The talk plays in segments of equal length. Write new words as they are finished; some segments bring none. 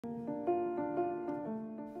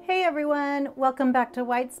Hey everyone, welcome back to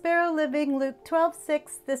White Sparrow Living, Luke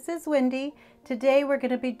 12:6. This is Wendy. Today we're going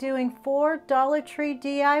to be doing 4 Dollar Tree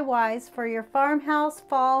DIYs for your farmhouse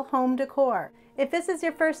fall home decor. If this is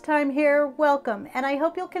your first time here, welcome, and I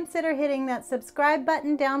hope you'll consider hitting that subscribe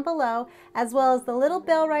button down below as well as the little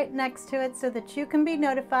bell right next to it so that you can be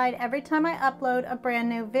notified every time I upload a brand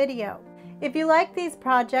new video. If you like these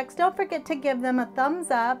projects, don't forget to give them a thumbs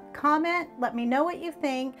up, comment, let me know what you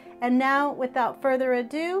think, and now without further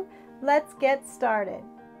ado, let's get started.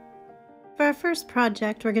 For our first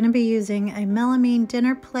project, we're going to be using a melamine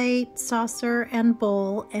dinner plate, saucer, and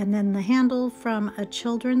bowl, and then the handle from a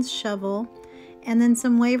children's shovel, and then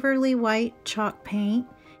some Waverly White chalk paint.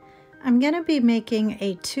 I'm going to be making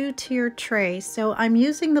a 2-tier tray, so I'm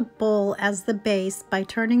using the bowl as the base by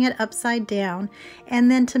turning it upside down, and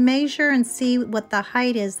then to measure and see what the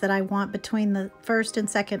height is that I want between the first and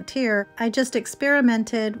second tier, I just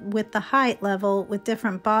experimented with the height level with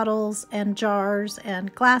different bottles and jars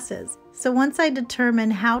and glasses. So once I determine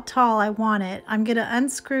how tall I want it, I'm going to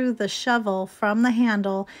unscrew the shovel from the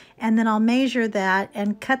handle, and then I'll measure that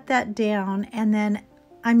and cut that down, and then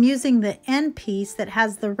I'm using the end piece that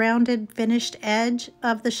has the rounded finished edge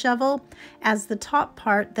of the shovel as the top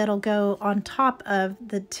part that'll go on top of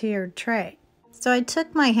the tiered tray. So I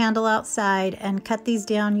took my handle outside and cut these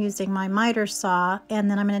down using my miter saw,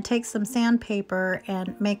 and then I'm going to take some sandpaper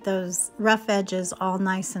and make those rough edges all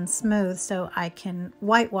nice and smooth so I can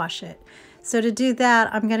whitewash it. So to do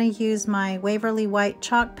that, I'm going to use my Waverly White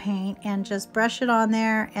chalk paint and just brush it on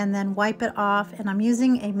there and then wipe it off. And I'm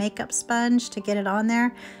using a makeup sponge to get it on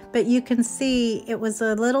there. But you can see it was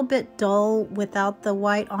a little bit dull without the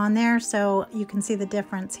white on there, so you can see the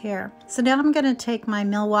difference here. So now I'm going to take my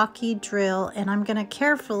Milwaukee drill and I'm going to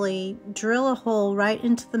carefully drill a hole right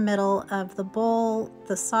into the middle of the bowl,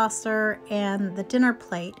 the saucer, and the dinner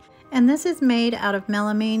plate. And this is made out of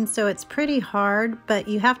melamine, so it's pretty hard, but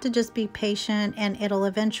you have to just be patient and it'll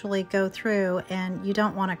eventually go through, and you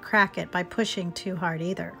don't want to crack it by pushing too hard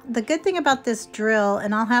either. The good thing about this drill,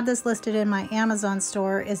 and I'll have this listed in my Amazon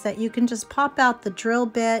store, is that you can just pop out the drill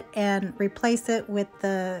bit and replace it with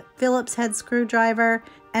the Phillips head screwdriver,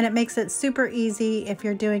 and it makes it super easy if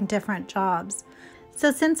you're doing different jobs. So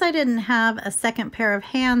since I didn't have a second pair of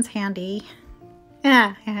hands handy,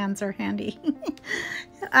 hands are handy.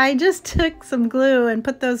 I just took some glue and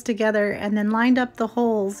put those together and then lined up the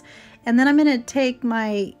holes. And then I'm going to take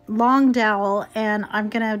my long dowel and I'm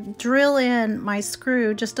going to drill in my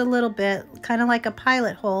screw just a little bit, kind of like a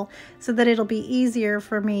pilot hole, so that it'll be easier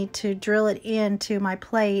for me to drill it into my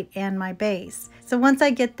plate and my base. So once I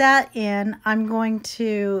get that in, I'm going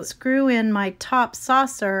to screw in my top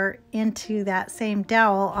saucer into that same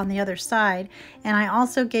dowel on the other side. And I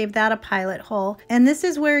also gave that a pilot hole. And this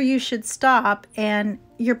is where you should stop and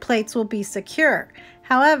your plates will be secure.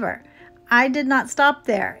 However, I did not stop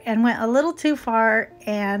there and went a little too far,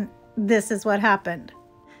 and this is what happened.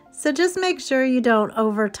 So just make sure you don't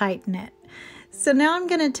over tighten it. So now I'm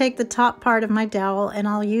going to take the top part of my dowel and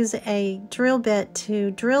I'll use a drill bit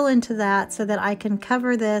to drill into that so that I can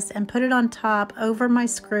cover this and put it on top over my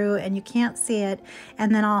screw and you can't see it,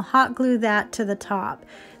 and then I'll hot glue that to the top.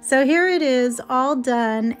 So here it is all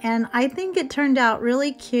done, and I think it turned out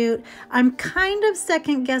really cute. I'm kind of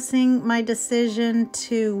second guessing my decision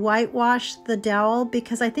to whitewash the dowel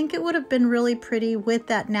because I think it would have been really pretty with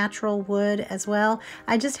that natural wood as well.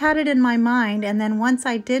 I just had it in my mind, and then once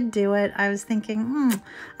I did do it, I was thinking,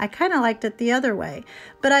 I kind of liked it the other way.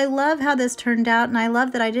 But I love how this turned out, and I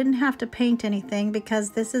love that I didn't have to paint anything because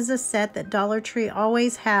this is a set that Dollar Tree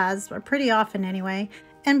always has, or pretty often anyway.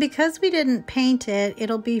 And because we didn't paint it,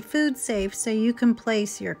 it'll be food safe, so you can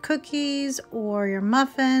place your cookies or your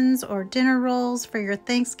muffins or dinner rolls for your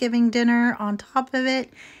Thanksgiving dinner on top of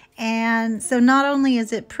it. And so not only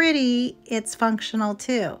is it pretty, it's functional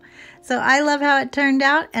too. So I love how it turned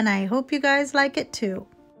out, and I hope you guys like it too.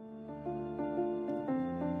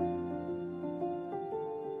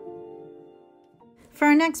 For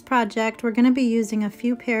our next project, we're going to be using a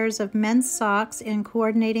few pairs of men's socks in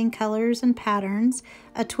coordinating colors and patterns,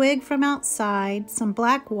 a twig from outside, some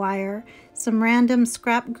black wire, some random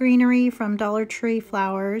scrap greenery from Dollar Tree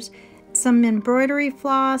flowers, some embroidery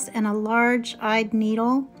floss, and a large-eyed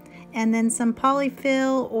needle, and then some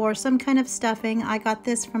polyfill or some kind of stuffing. I got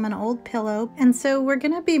this from an old pillow. And so we're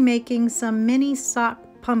going to be making some mini sock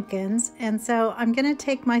pumpkins, and so I'm going to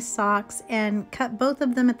take my socks and cut both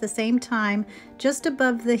of them at the same time just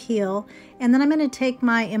above the heel, and then I'm going to take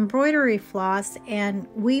my embroidery floss and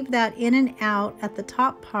weave that in and out at the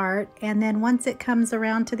top part, and then once it comes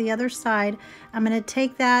around to the other side, I'm going to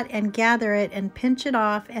take that and gather it and pinch it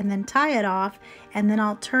off and then tie it off, and then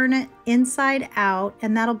I'll turn it inside out,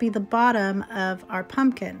 and that'll be the bottom of our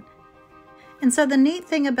pumpkin. And so the neat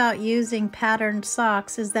thing about using patterned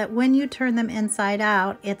socks is that when you turn them inside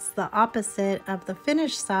out, it's the opposite of the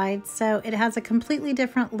finished side. So it has a completely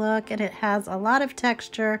different look and it has a lot of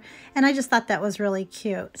texture. And I just thought that was really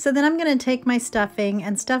cute. So then I'm going to take my stuffing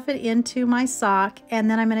and stuff it into my sock. And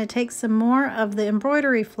then I'm going to take some more of the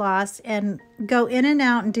embroidery floss and go in and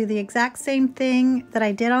out and do the exact same thing that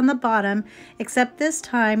I did on the bottom, except this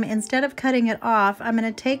time, instead of cutting it off, I'm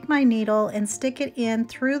going to take my needle and stick it in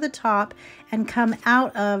through the top and come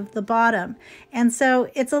out of the bottom. And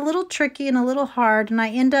so it's a little tricky and a little hard, and I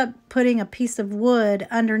end up putting a piece of wood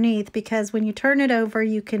underneath because when you turn it over,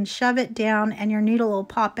 you can shove it down and your needle will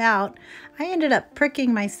pop out. I ended up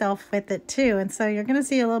pricking myself with it too, and so you're going to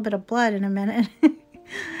see a little bit of blood in a minute.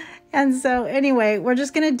 And so anyway, we're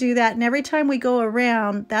just going to do that, and every time we go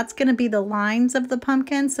around, that's going to be the lines of the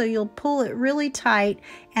pumpkin, so you'll pull it really tight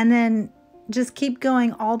and then just keep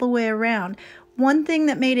going all the way around. One thing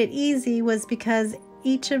that made it easy was because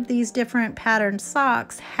each of these different patterned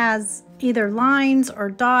socks has either lines or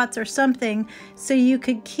dots or something, so you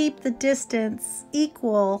could keep the distance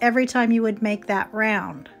equal every time you would make that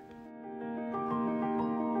round.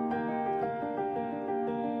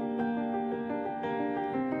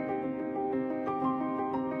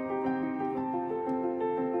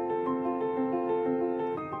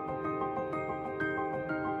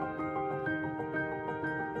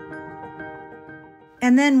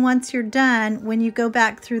 And then once you're done, when you go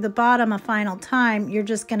back through the bottom a final time, you're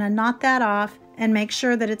just going to knot that off and make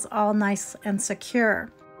sure that it's all nice and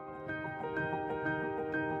secure.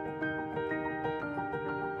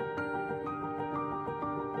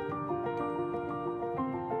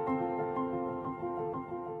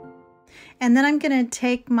 And then I'm going to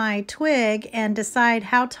take my twig and decide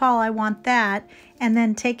how tall I want that. And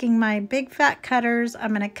then taking my big fat cutters, I'm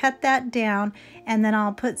going to cut that down, and then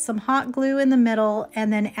I'll put some hot glue in the middle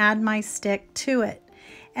and then add my stick to it.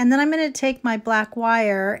 And then I'm going to take my black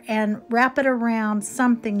wire and wrap it around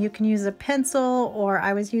something. You can use a pencil, or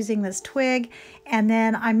I was using this twig, and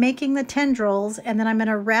then I'm making the tendrils, and then I'm going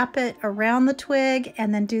to wrap it around the twig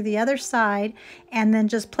and then do the other side, and then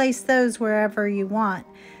just place those wherever you want.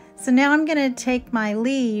 So now I'm going to take my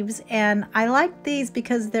leaves, and I like these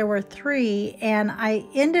because there were 3, and I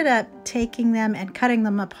ended up taking them and cutting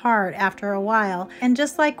them apart after a while. And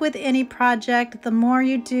just like with any project, the more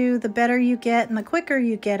you do, the better you get and the quicker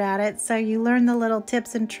you get at it. So you learn the little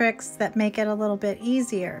tips and tricks that make it a little bit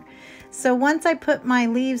easier. So once I put my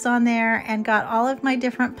leaves on there and got all of my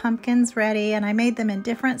different pumpkins ready, and I made them in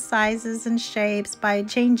different sizes and shapes by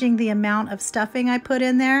changing the amount of stuffing I put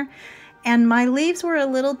in there. And my leaves were a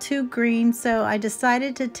little too green, so I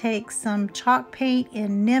decided to take some chalk paint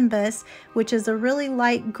in Nimbus, which is a really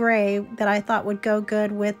light gray that I thought would go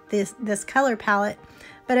good with this color palette.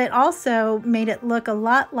 But it also made it look a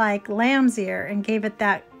lot like lamb's ear and gave it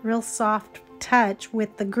that real soft touch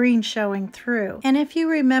with the green showing through. And if you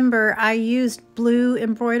remember, I used blue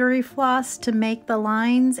embroidery floss to make the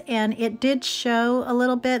lines, and it did show a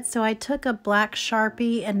little bit, so I took a black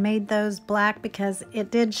Sharpie and made those black because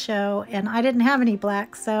it did show, and I didn't have any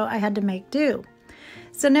black, so I had to make do.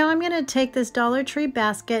 So now I'm going to take this Dollar Tree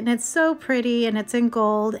basket, and it's so pretty and it's in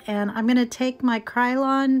gold, and I'm going to take my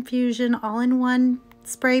Krylon Fusion all-in-one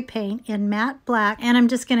spray paint in matte black, and I'm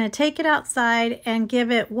just going to take it outside and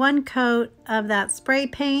give it one coat of that spray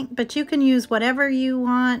paint, but you can use whatever you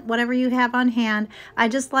want, whatever you have on hand. I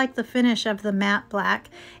just like the finish of the matte black.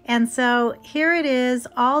 And so here it is,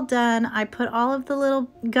 all done. I put all of the little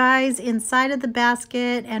guys inside of the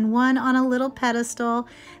basket and one on a little pedestal.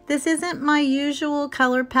 This isn't my usual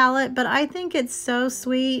color palette, but I think it's so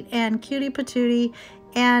sweet and cutie patootie.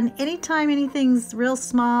 And anytime anything's real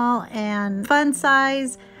small and fun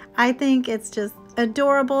size, I think it's just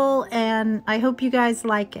adorable, and I hope you guys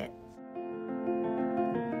like it.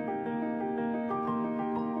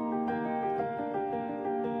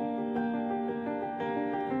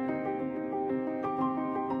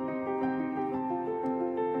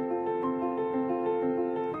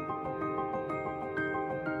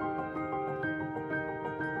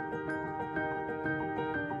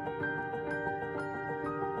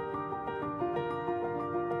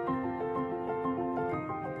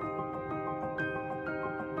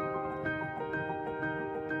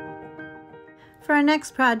 For our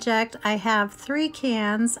next project, I have 3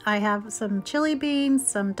 cans. I have some chili beans,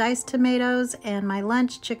 some diced tomatoes, and my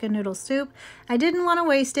lunch chicken noodle soup. I didn't want to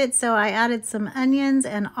waste it, so I added some onions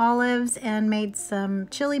and olives and made some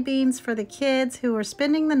chili beans for the kids who were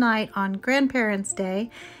spending the night on Grandparents' Day.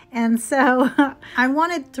 And so I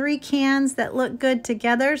wanted 3 cans that looked good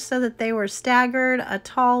together so that they were staggered, a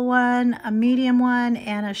tall one, a medium one,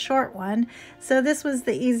 and a short one. So this was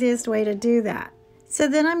the easiest way to do that. So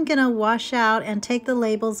then I'm going to wash out and take the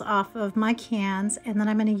labels off of my cans, and then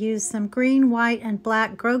I'm going to use some green, white, and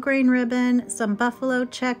black grosgrain ribbon, some buffalo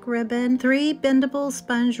check ribbon, 3 bendable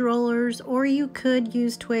sponge rollers, or you could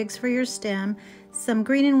use twigs for your stem, some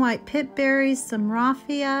green and white pip berries, some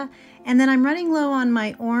raffia, and then I'm running low on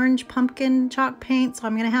my orange pumpkin chalk paint, so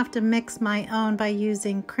I'm going to have to mix my own by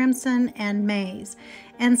using crimson and maize.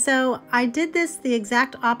 And so I did this the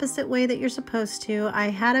exact opposite way that you're supposed to. I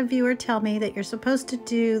had a viewer tell me that you're supposed to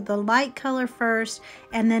do the light color first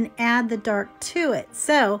and then add the dark to it.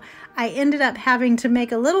 So I ended up having to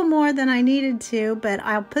make a little more than I needed to, but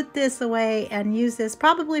I'll put this away and use this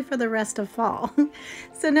probably for the rest of fall.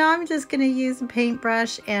 So now I'm just going to use a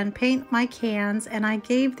paintbrush and paint my cans, and I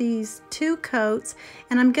gave these 2 coats,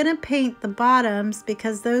 and I'm going to paint the bottoms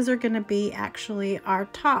because those are going to be actually our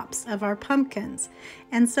tops of our pumpkins.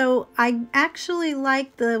 And so I actually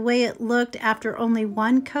liked the way it looked after only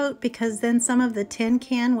 1 coat because then some of the tin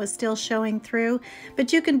can was still showing through,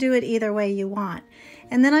 but you can do it either way you want.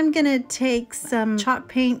 And then I'm going to take some chalk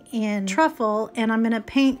paint in truffle and I'm going to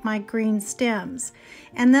paint my green stems.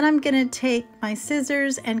 And then I'm going to take my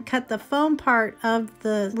scissors and cut the foam part of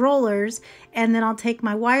the rollers, and then I'll take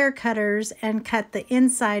my wire cutters and cut the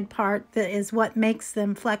inside part that is what makes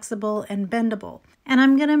them flexible and bendable. And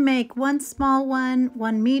I'm going to make 1 small one,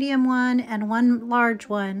 1 medium one, and 1 large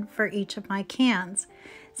one for each of my cans.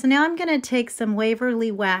 So now I'm going to take some Waverly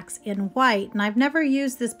wax in white, and I've never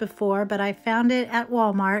used this before, but I found it at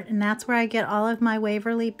Walmart, and that's where I get all of my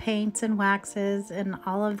Waverly paints and waxes and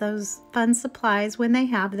all of those fun supplies when they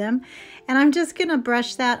have them. And I'm just going to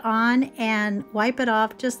brush that on and wipe it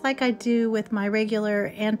off just like I do with my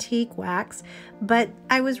regular antique wax. But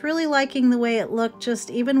I was really liking the way it looked just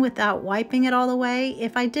even without wiping it all the way.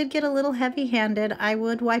 If I did get a little heavy-handed, I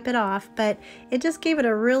would wipe it off, but it just gave it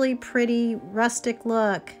a really pretty rustic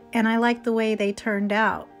look, and I like the way they turned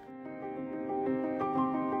out.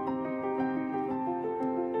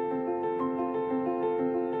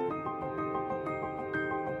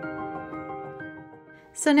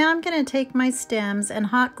 So now I'm going to take my stems and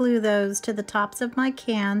hot glue those to the tops of my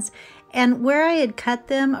cans, and where I had cut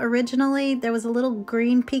them originally there was a little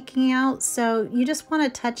green peeking out, so you just want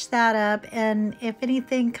to touch that up, and if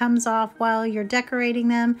anything comes off while you're decorating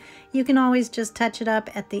them you can always just touch it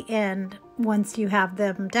up at the end once you have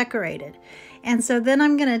them decorated. And so then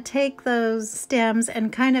I'm going to take those stems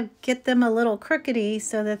and kind of get them a little crookedy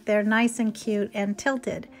so that they're nice and cute and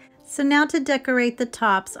tilted. So now to decorate the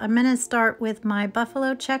tops, I'm going to start with my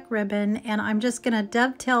buffalo check ribbon, and I'm just going to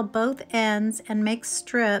dovetail both ends and make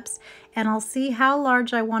strips, and I'll see how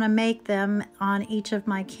large I want to make them on each of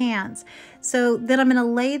my cans. So then I'm going to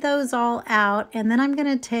lay those all out, and then I'm going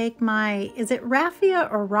to take my, is it raffia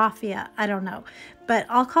or raffia? I don't know, but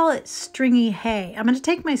I'll call it stringy hay. I'm going to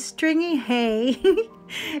take my stringy hay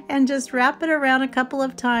and just wrap it around a couple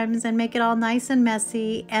of times and make it all nice and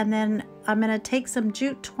messy, and then I'm going to take some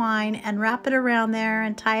jute twine and wrap it around there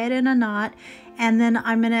and tie it in a knot, and then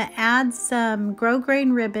I'm going to add some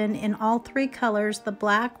grosgrain ribbon in all 3 colors, the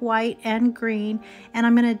black, white, and green, and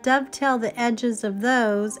I'm going to dovetail the edges of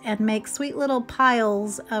those and make sweet little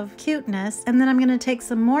piles of cuteness, and then I'm going to take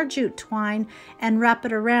some more jute twine and wrap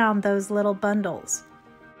it around those little bundles.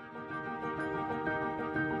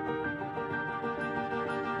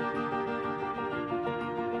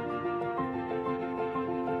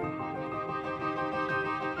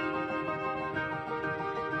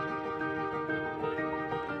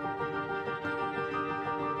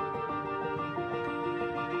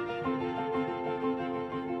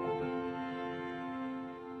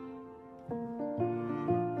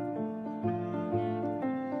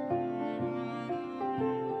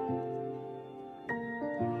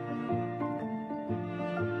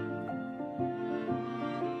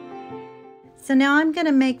 So now I'm going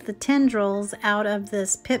to make the tendrils out of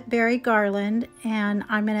this pipberry garland, and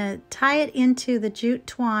I'm going to tie it into the jute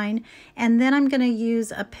twine, and then I'm going to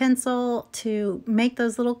use a pencil to make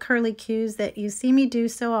those little curlicues that you see me do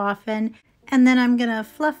so often. And then I'm going to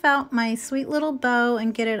fluff out my sweet little bow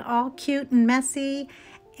and get it all cute and messy,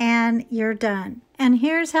 and you're done. And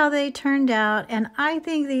here's how they turned out, and I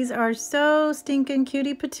think these are so stinking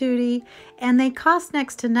cutie patootie, and they cost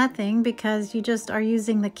next to nothing because you just are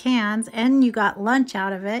using the cans and you got lunch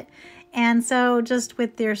out of it. And so just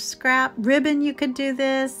with your scrap ribbon you could do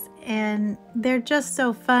this, and they're just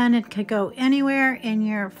so fun. It could go anywhere in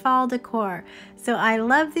your fall decor. So I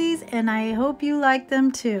love these and I hope you like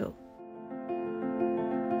them too.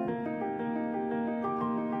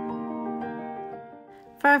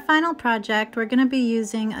 For our final project, we're going to be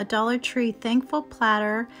using a Dollar Tree thankful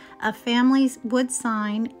platter, a family wood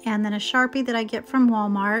sign, and then a Sharpie that I get from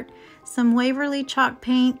Walmart, some Waverly chalk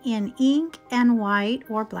paint in ink and white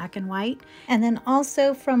or black and white, and then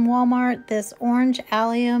also from Walmart this orange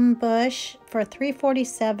allium bush for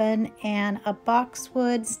 $3.47 and a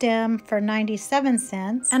boxwood stem for 97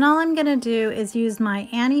 cents. And all I'm going to do is use my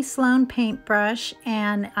Annie Sloan paintbrush,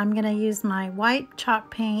 and I'm going to use my white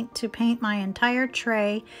chalk paint to paint my entire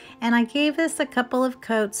tray. And I gave this a couple of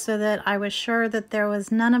coats so that I was sure that there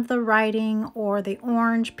was none of the writing or the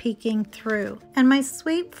orange peeking through. And my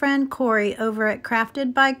sweet friend Corie over at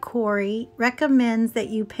Crafted by Corie recommends that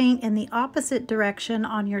you paint in the opposite direction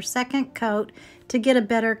on your second coat to get a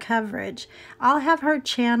better coverage. I'll have her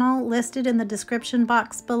channel listed in the description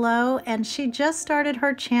box below, and she just started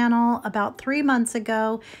her channel about 3 months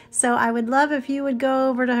ago, so I would love if you would go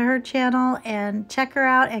over to her channel and check her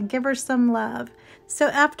out and give her some love. So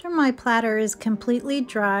after my platter is completely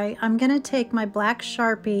dry, I'm going to take my black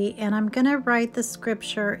Sharpie and I'm going to write the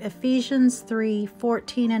scripture Ephesians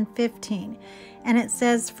 3:14 and 15. And it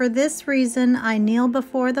says, "For this reason I kneel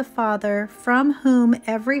before the Father, from whom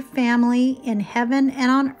every family in heaven and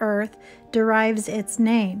on earth derives its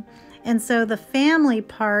name." And so the family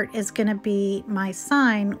part is going to be my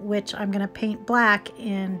sign, which I'm going to paint black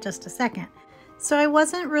in just a second. So I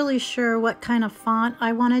wasn't really sure what kind of font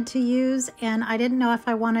I wanted to use, and I didn't know if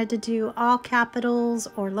I wanted to do all capitals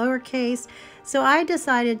or lowercase. So I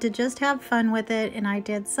decided to just have fun with it, and I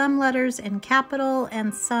did some letters in capital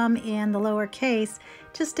and some in the lowercase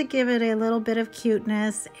just to give it a little bit of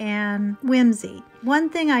cuteness and whimsy. One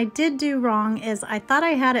thing I did do wrong is I thought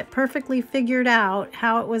I had it perfectly figured out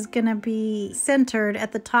how it was going to be centered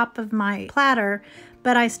at the top of my platter,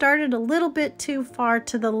 but I started a little bit too far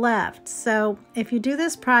to the left. So if you do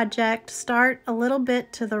this project, start a little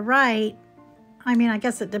bit to the right. I mean, I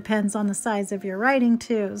guess it depends on the size of your writing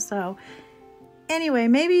too. So anyway,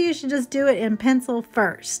 maybe you should just do it in pencil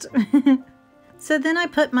first. So then I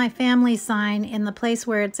put my family sign in the place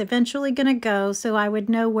where it's eventually going to go, so I would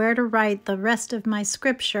know where to write the rest of my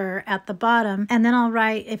scripture at the bottom. And then I'll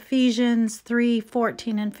write Ephesians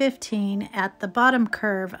 3:14 and 15 at the bottom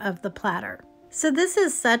curve of the platter. So this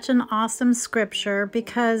is such an awesome scripture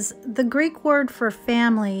because the Greek word for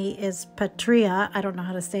family is patria. I don't know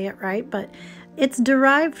how to say it right, but it's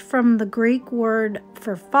derived from the Greek word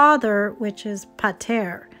for father, which is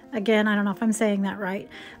pater. Again, I don't know if I'm saying that right,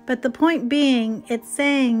 but the point being, it's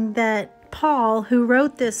saying that Paul, who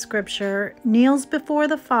wrote this scripture, kneels before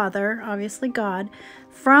the Father, obviously God,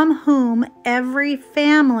 from whom every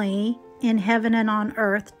family in heaven and on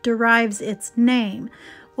earth derives its name.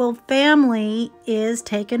 Well, family is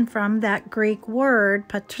taken from that Greek word,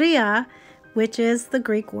 patria, which is the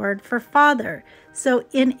Greek word for father. So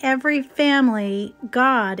in every family,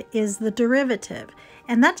 God is the derivative.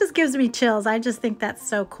 And that just gives me chills. I just think that's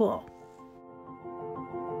so cool.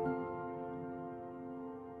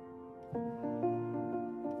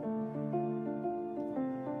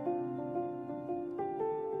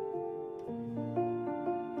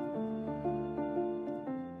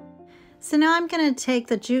 So now I'm going to take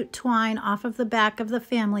the jute twine off of the back of the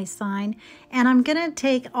family sign, and I'm going to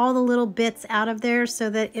take all the little bits out of there so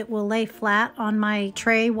that it will lay flat on my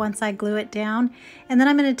tray once I glue it down. And then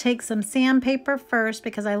I'm going to take some sandpaper first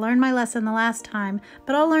because I learned my lesson the last time,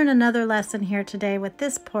 but I'll learn another lesson here today with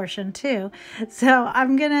this portion too. So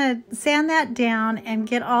I'm going to sand that down and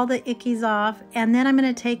get all the ickies off, and then I'm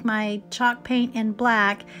going to take my chalk paint in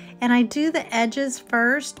black. And I do the edges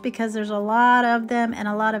first because there's a lot of them and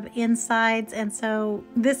a lot of insides, and so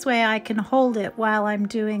this way I can hold it while I'm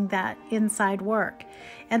doing that inside work.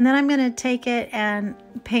 And then I'm going to take it and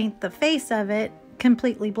paint the face of it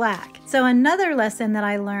completely black. So another lesson that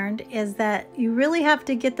I learned is that you really have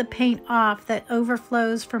to get the paint off that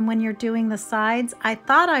overflows from when you're doing the sides. I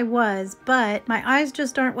thought I was, but my eyes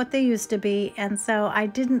just aren't what they used to be, and so I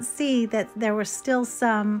didn't see that there was still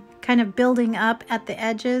some kind of building up at the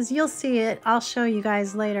edges. You'll see it. I'll show you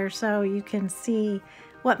guys later so you can see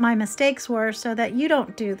what my mistakes were so that you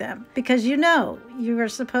don't do them, because you know you are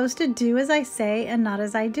supposed to do as I say and not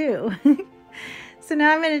as I do. So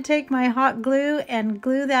now I'm going to take my hot glue and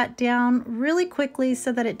glue that down really quickly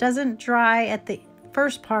so that it doesn't dry at the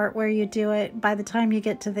first part where you do it by the time you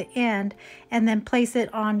get to the end, and then place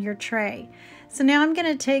it on your tray. So now I'm going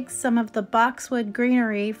to take some of the boxwood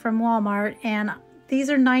greenery from Walmart, and these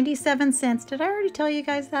are 97 cents. Did I already tell you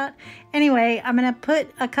guys that? Anyway, I'm going to put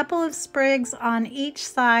a couple of sprigs on each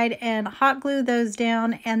side and hot glue those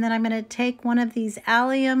down, and then I'm going to take one of these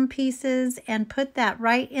allium pieces and put that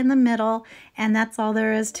right in the middle, and that's all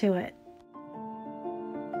there is to it.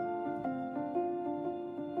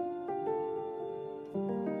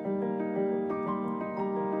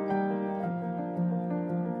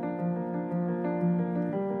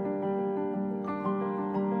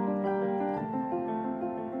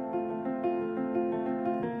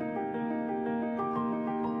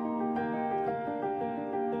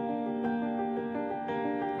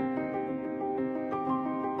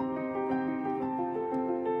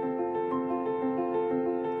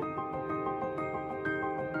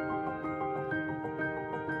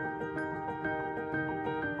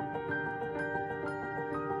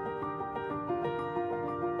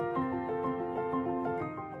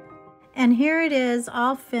 And here it is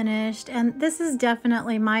all finished, and this is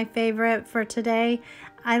definitely my favorite for today.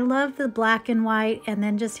 I love the black and white, and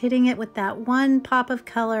then just hitting it with that one pop of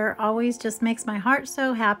color always just makes my heart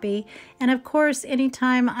so happy. And of course,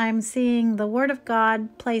 anytime I'm seeing the Word of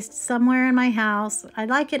God placed somewhere in my house, I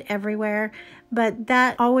like it everywhere, but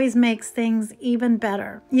that always makes things even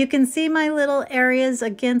better. You can see my little areas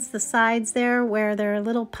against the sides there where they're a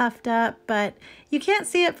little puffed up, but you can't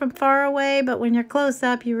see it from far away, but when you're close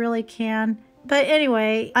up, you really can. But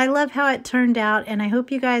anyway, I love how it turned out, and I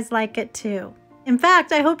hope you guys like it too. In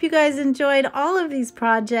fact, I hope you guys enjoyed all of these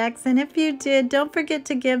projects, and if you did, don't forget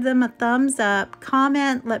to give them a thumbs up,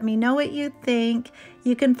 comment, let me know what you think.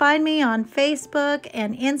 You can find me on Facebook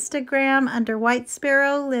and Instagram under White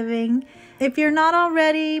Sparrow Living. If you're not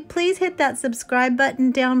already, please hit that subscribe button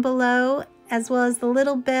down below, as well as the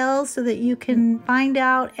little bell so that you can find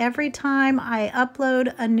out every time I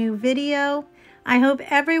upload a new video. I hope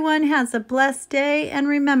everyone has a blessed day, and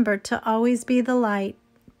remember to always be the light.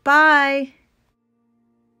 Bye!